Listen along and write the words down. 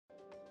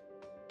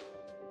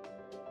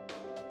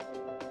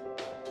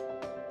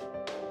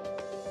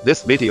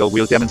This video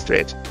will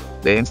demonstrate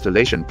the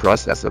installation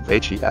process of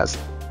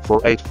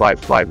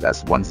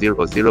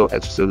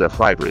HES4855S100 solar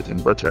hybrid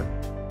inverter.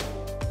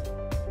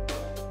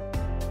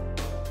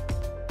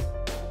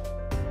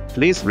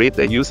 Please read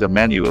the user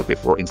manual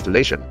before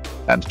installation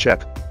and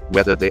check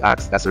whether the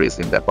accessories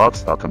in the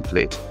box are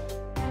complete.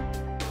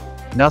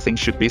 Nothing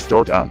should be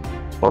stored on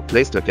or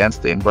placed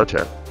against the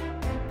inverter.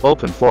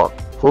 Open 4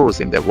 holes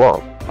in the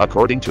wall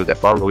according to the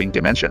following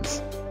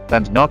dimensions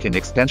and knock in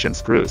extension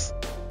screws.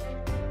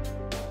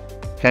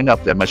 Hang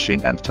up the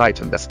machine and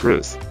tighten the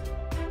screws.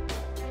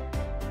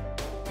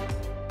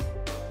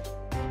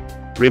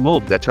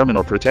 Remove the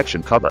terminal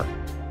protection cover.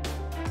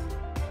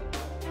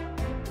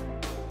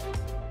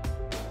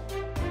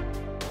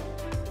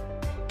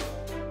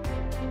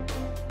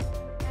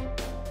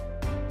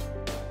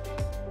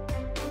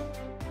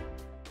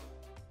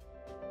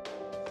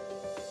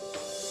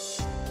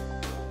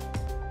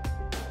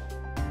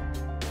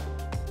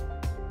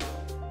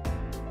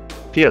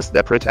 Pierce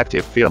the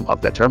protective film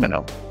of the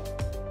terminal.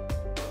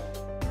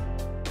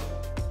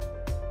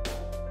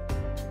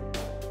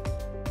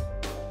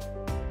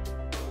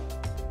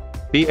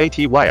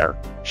 BAT wire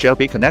shall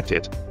be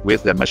connected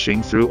with the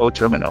machine through O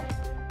terminal.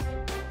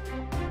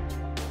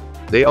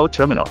 The O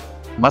terminal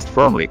must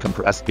firmly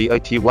compress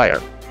BAT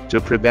wire to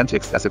prevent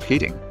excessive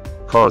heating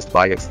caused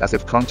by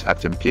excessive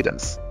contact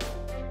impedance.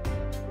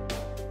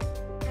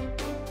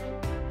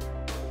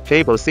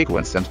 Cable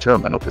sequence and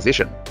terminal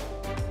position.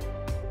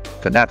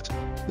 Connect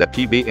the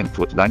PV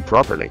input line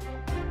properly.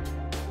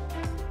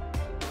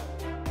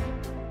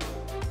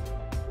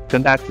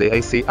 Connect the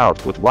AC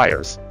output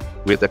wires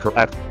with the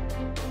correct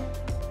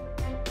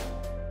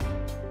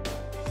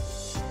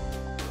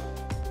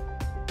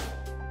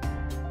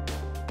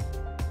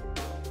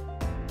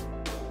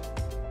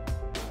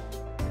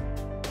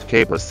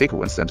cable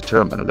sequence and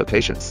terminal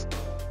locations.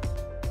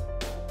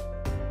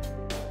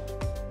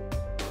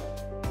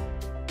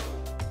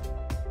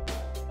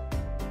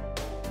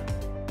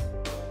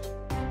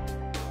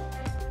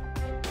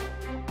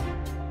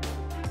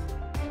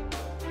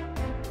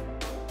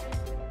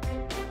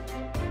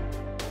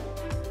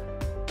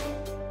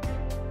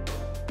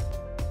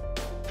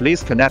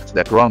 Please connect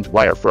the ground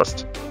wire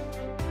first,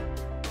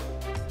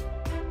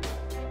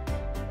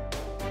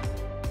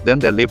 then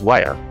the lead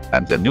wire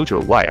and the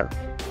neutral wire.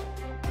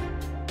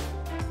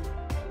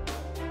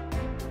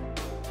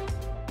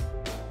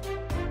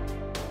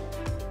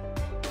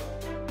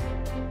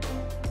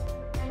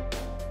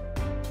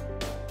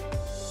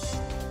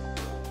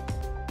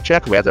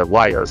 Check whether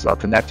wires are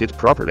connected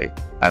properly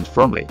and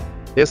firmly,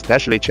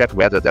 especially check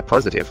whether the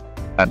positive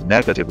and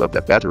negative of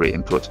the battery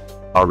input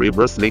are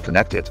reversely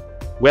connected,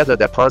 whether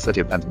the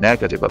positive and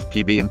negative of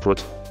PV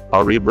input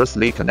are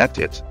reversely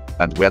connected,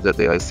 and whether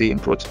the AC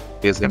input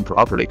is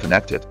improperly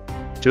connected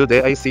to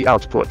the AC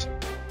output.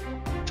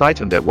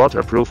 Tighten the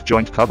waterproof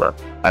joint cover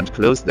and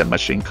close the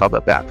machine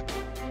cover back.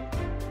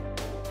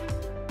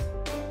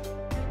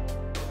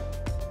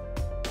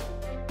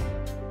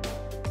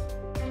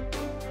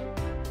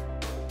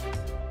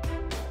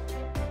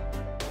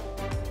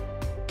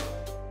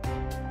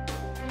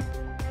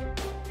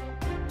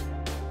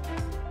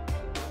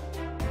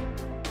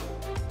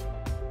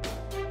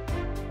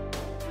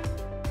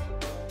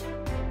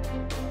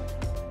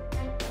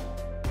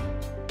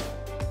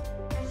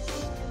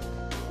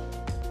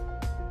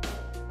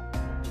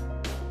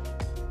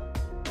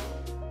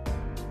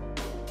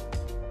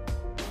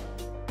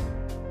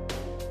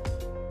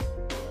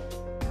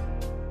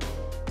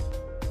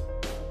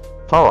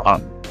 Power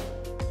on.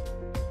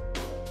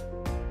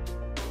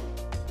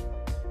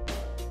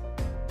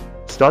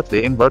 Start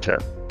the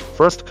inverter.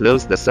 First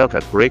close the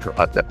circuit breaker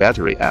at the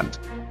battery end.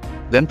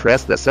 Then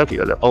press the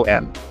circular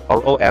ON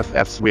or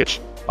OFF switch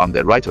on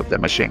the right of the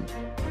machine.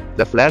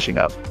 The flashing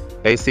of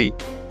AC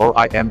or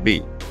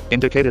IMV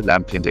indicator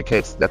lamp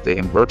indicates that the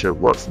inverter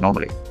works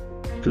normally.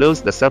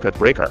 Close the circuit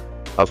breaker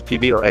of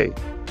PV or A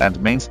and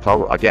mains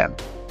power again.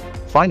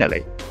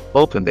 Finally,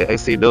 open the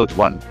AC load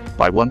one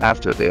by one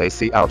after the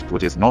AC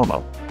output is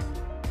normal.